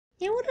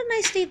Yeah, what a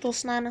nice day,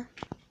 Nana.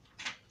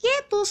 Yeah,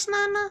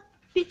 Nana.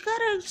 We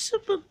got a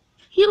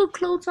superhero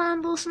clothes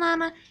on,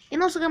 Nana.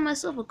 And also got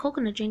myself a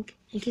coconut drink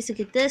in case I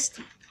get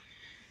thirsty.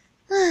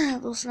 Ah,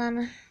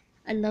 Nana.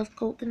 I love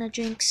coconut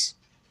drinks.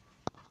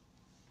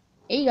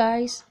 Hey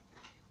guys.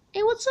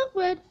 Hey, what's up,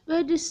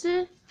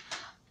 Register?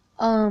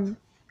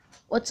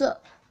 What's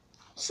up?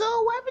 So,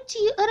 what happened to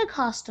your other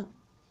costume?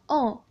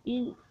 Oh,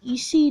 you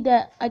see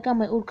that I got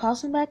my old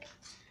costume back?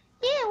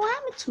 Yeah, what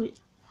happened to it?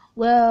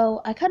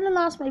 Well, I kind of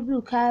lost my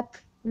blue cap.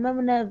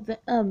 Remember that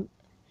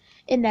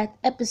in that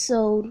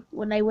episode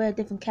when I wear a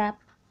different cap?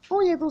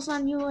 Oh yeah, those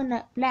on you in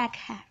that black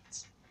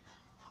hat.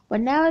 But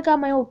now I got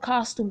my old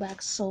costume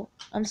back, so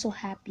I'm so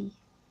happy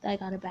that I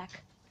got it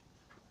back.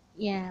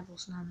 Yeah,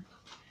 those on.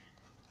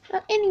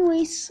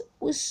 Anyways,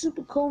 with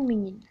Super Cool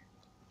Minion.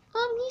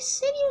 He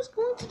said he was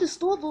going to the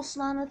store, those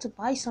Nana, to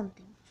buy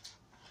something.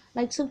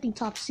 Like something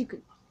top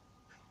secret.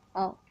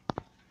 Oh.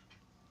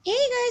 Hey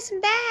guys, I'm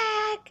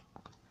back!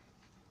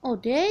 Oh,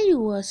 there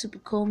you are, Super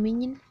Cool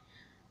Minion.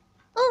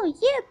 Oh,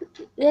 yeah,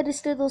 that is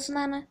still those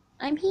Nana.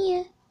 I'm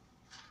here.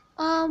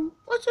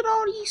 What's with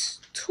all these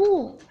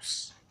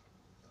tools?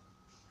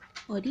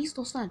 Are these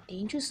those not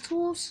dangerous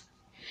tools?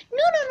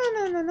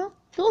 No.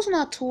 Those are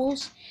not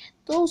tools.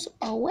 Those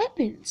are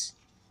weapons.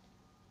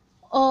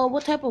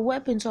 What type of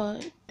weapons are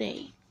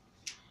they?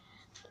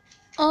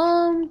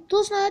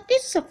 This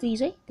is a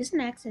freezer, this is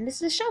an axe, and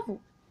this is a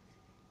shovel.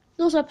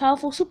 Those are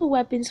powerful super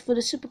weapons for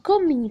the Super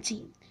Community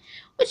team.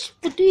 Which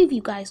for three of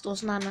you guys,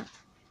 those Nana.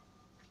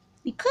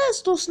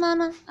 Because those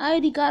Nana, I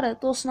already got a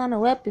those Nana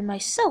weapon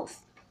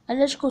myself.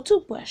 Electrical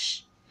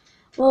toothbrush.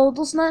 Well,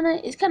 those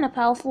Nana is kind of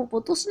powerful,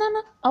 but those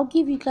Nana, I'll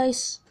give you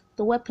guys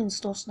the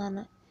weapons, those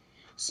Nana.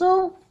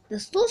 So,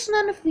 this those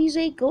Nana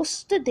freezer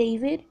goes to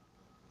David.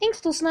 Thanks,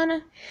 those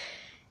Nana.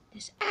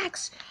 This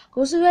axe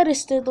goes to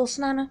Register, those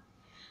Nana.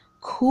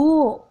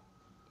 Cool.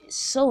 It's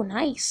so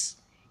nice.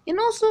 And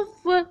also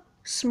for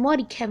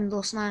Smarty Kevin,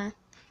 those Nana.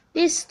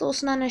 This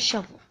those Nana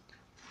shovel.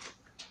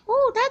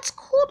 Oh, that's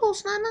cool,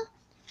 those Nana.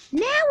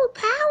 Now we're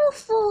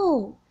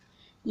powerful.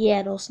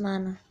 Yeah, those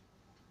Nana.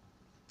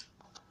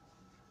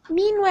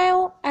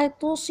 Meanwhile, at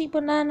Dulce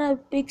Banana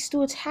Big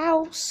Stewart's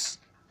house.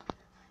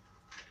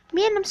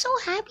 Man, I'm so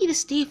happy to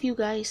stay with you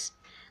guys.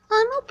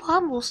 Oh, no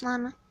problem, those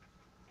Nana.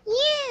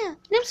 Yeah, and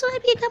I'm so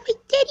happy I got my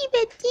teddy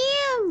bear,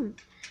 damn.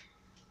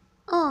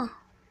 Oh,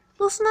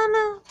 those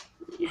Nana,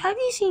 have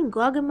you seen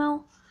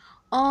GargaMel?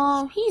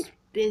 He's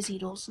busy,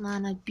 those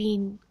Nana,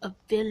 being a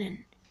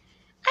villain.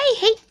 I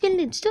hate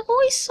villains, they're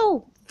always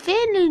so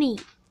villainy.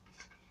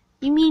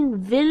 You mean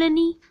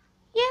villainy?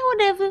 Yeah,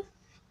 whatever.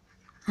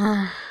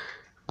 What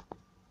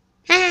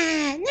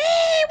are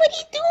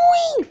you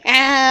doing?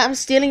 I'm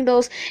stealing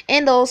those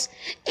and those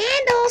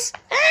and those.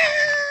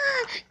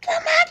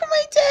 Come back,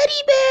 my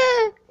teddy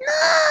bear.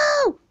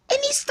 No!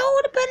 And he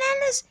stole the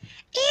bananas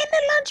and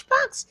the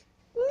lunchbox.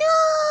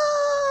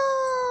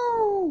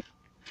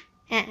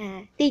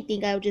 No! They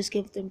think I would just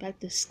give them back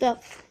the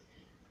stuff.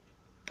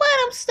 But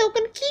I'm still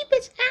gonna keep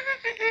it.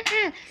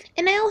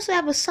 And I also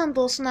have a son,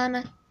 those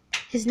Nana.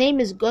 His name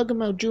is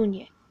GargaMel's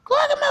Jr.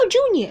 GargaMel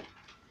Jr.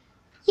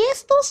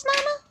 Yes, those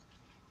Nana?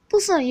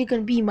 Those Nana, you're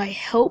gonna be my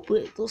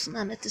helper, those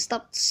Nana, to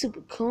stop the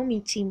Super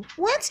Comey team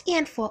once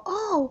and for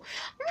all.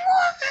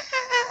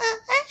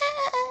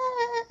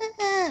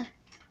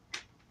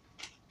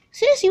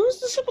 Seriously, who's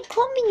the Super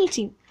Comey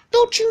team?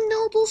 Don't you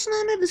know those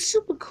Nana, the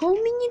Super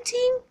Comey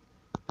team?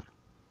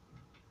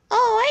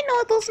 Oh, I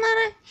know those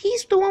Nana.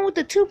 He's the one with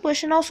the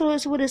toothbrush and also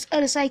is with his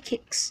other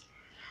sidekicks.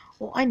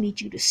 Well, I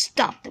need you to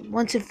stop them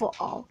once and for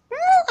all.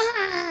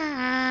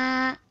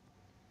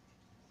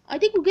 I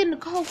think we're getting a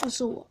call for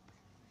someone.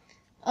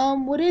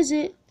 What is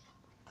it?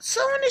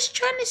 Someone is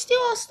trying to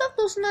steal our stuff,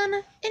 those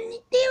Nana, and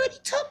they already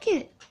took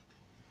it.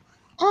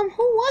 Who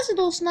was it,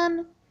 those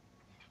Nana?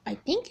 I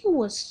think it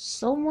was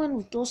someone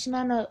with those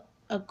Nana,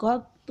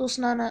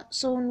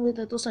 someone with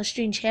a those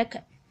strange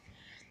haircut.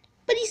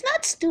 But he's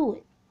not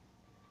stupid.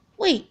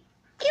 Wait,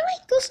 you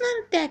ain't those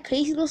Nana that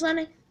crazy, those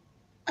Nana?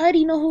 I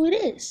already know who it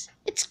is.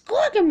 It's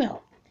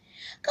GargaMel.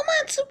 Come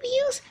on,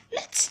 superheroes,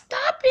 let's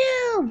stop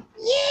him!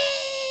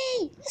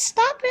 Yay! Let's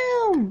stop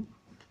him!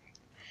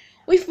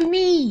 Wait for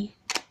me!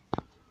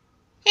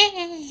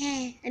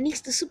 At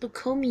least the Super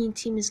Comey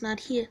team is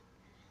not here.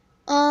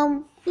 We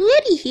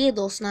already here,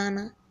 those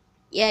Nana.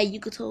 Yeah,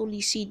 you could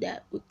totally see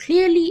that. We're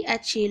clearly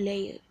at your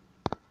layer.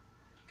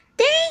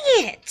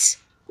 Dang it!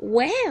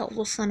 Well,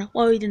 those Nana,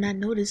 why we did not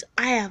notice,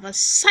 I have a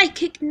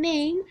psychic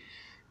name,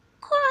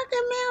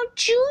 GargaMel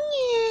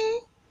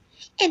Jr.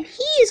 And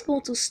he is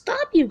going to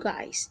stop you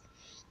guys.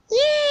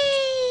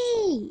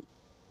 Yay!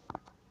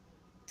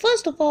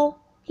 First of all,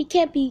 he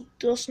can't be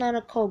those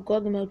Nana called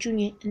GargaMel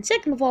Jr. And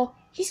second of all,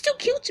 he's too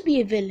cute to be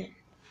a villain.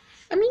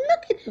 I mean,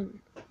 look at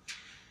him.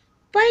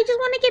 But I just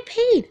want to get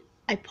paid.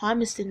 I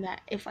promised him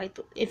that if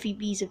he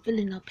be's a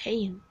villain, I'll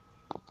pay him.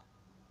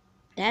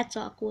 That's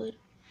awkward.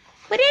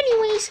 But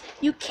anyways,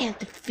 you can't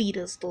defeat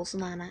us, those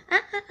Nana.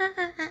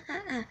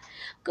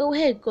 Go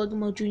ahead,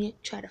 GargaMel Jr.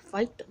 Try to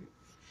fight them.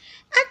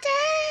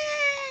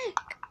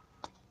 Attack!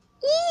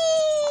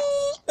 Yee!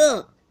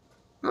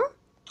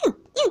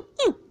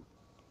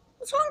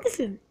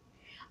 him.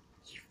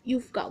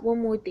 You've got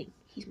one more thing.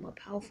 He's more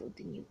powerful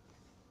than you.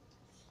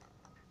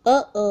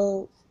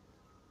 Uh-oh.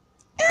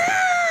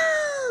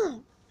 Ah!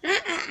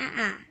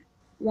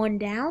 One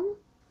down,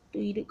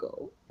 3 to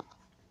go.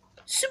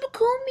 Super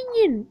cool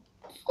Minion.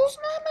 Who's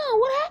Nana?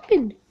 What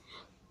happened?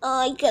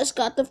 I just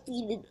got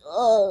defeated.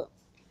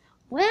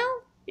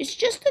 Well, it's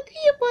just the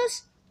 3 of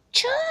us.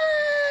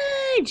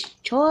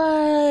 Charge!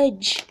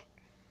 Charge!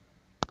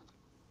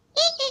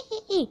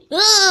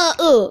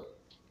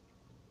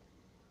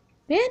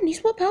 Man,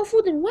 he's more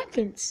powerful than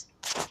weapons.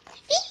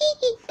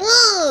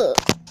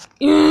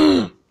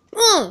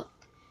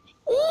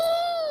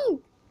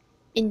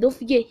 And don't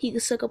forget, he can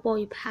suck up all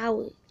your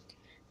power.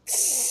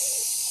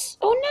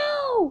 Oh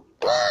no!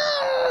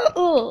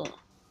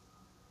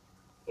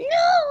 No,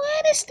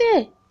 what is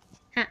that?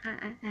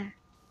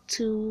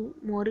 2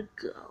 more to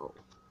go.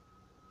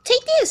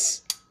 Take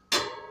this!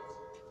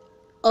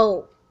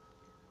 Oh,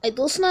 I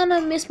thought Nana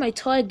missed my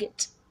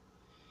target.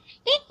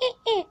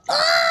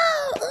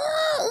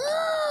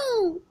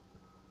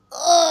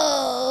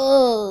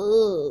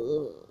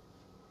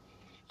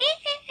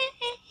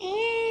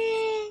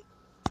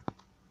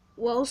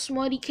 Well,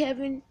 Smarty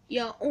Kevin,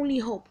 your only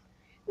hope.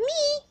 Me?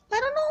 I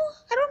don't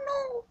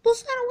know.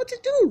 Those Nana what to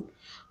do.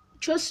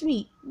 Trust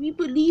me, we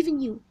believe in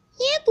you.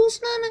 Yeah, Those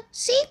Nana,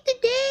 save the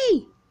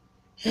day.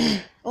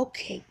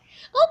 Okay,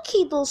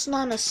 Those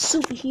Nana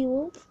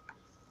superhero.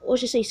 Or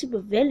should I say super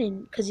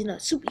villain, because you're not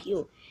a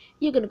superhero.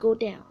 You're gonna go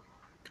down.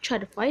 Try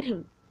to fight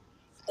him.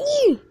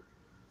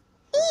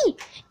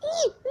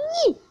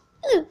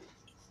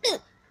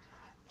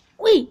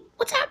 Wait,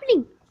 what's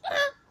happening?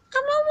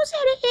 I'm almost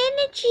out of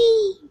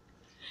energy.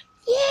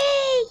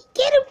 Yay!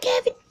 Get him,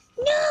 Kevin!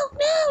 No!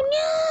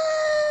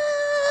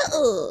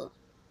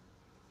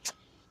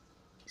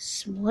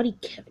 Smarty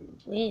Kevin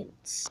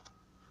wins.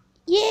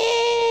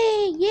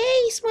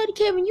 Yay, Smarty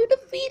Kevin, you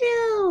defeat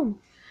him!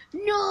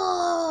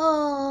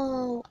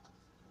 No!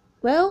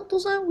 Well,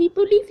 we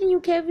believe in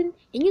you, Kevin,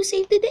 and you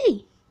saved the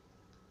day.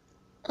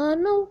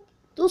 No,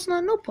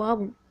 no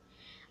problem.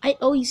 I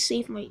always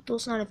save my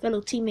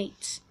fellow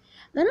teammates.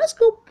 Now let's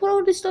go put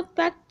all this stuff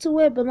back to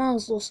where it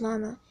belongs,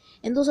 Nana.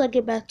 And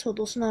get back to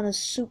Nana's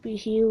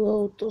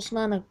superhero,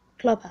 Nana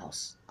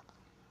clubhouse.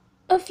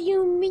 A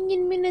few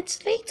Minion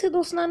minutes later,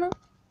 Nana.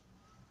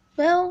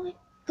 Well,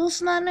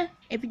 Nana,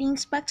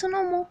 everything's back to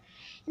normal.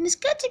 And it's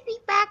good to be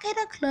back at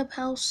a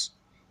clubhouse.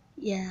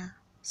 Yeah,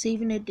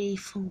 saving the day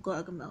from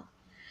GargaMel's.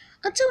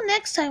 Until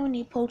next time when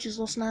he approaches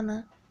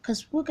Nana,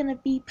 cause we're gonna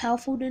be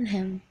powerful than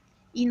him.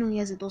 You know he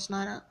has a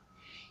Nana.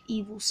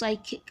 Evil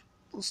Sidekick,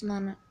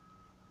 Nana,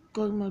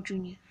 GargaMel's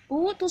Jr. But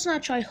what Nana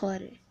try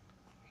harder?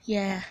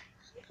 Yeah,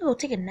 I'm gonna go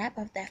take a nap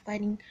after that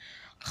fighting.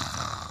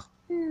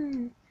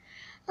 I'm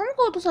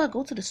gonna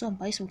go to the store and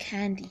buy some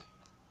candy.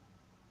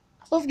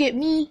 Don't forget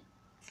me.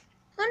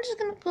 I'm just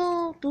gonna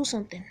go do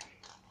something.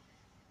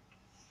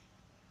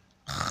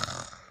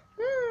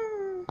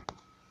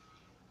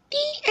 The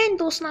end,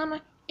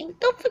 Nana. And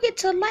don't forget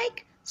to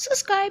like,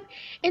 subscribe,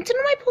 and turn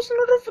on my post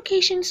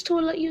notifications to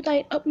alert you that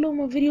I upload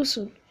more videos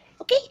soon.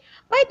 Okay?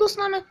 Bye,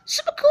 Nana.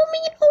 Super cool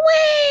Minion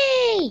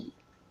away!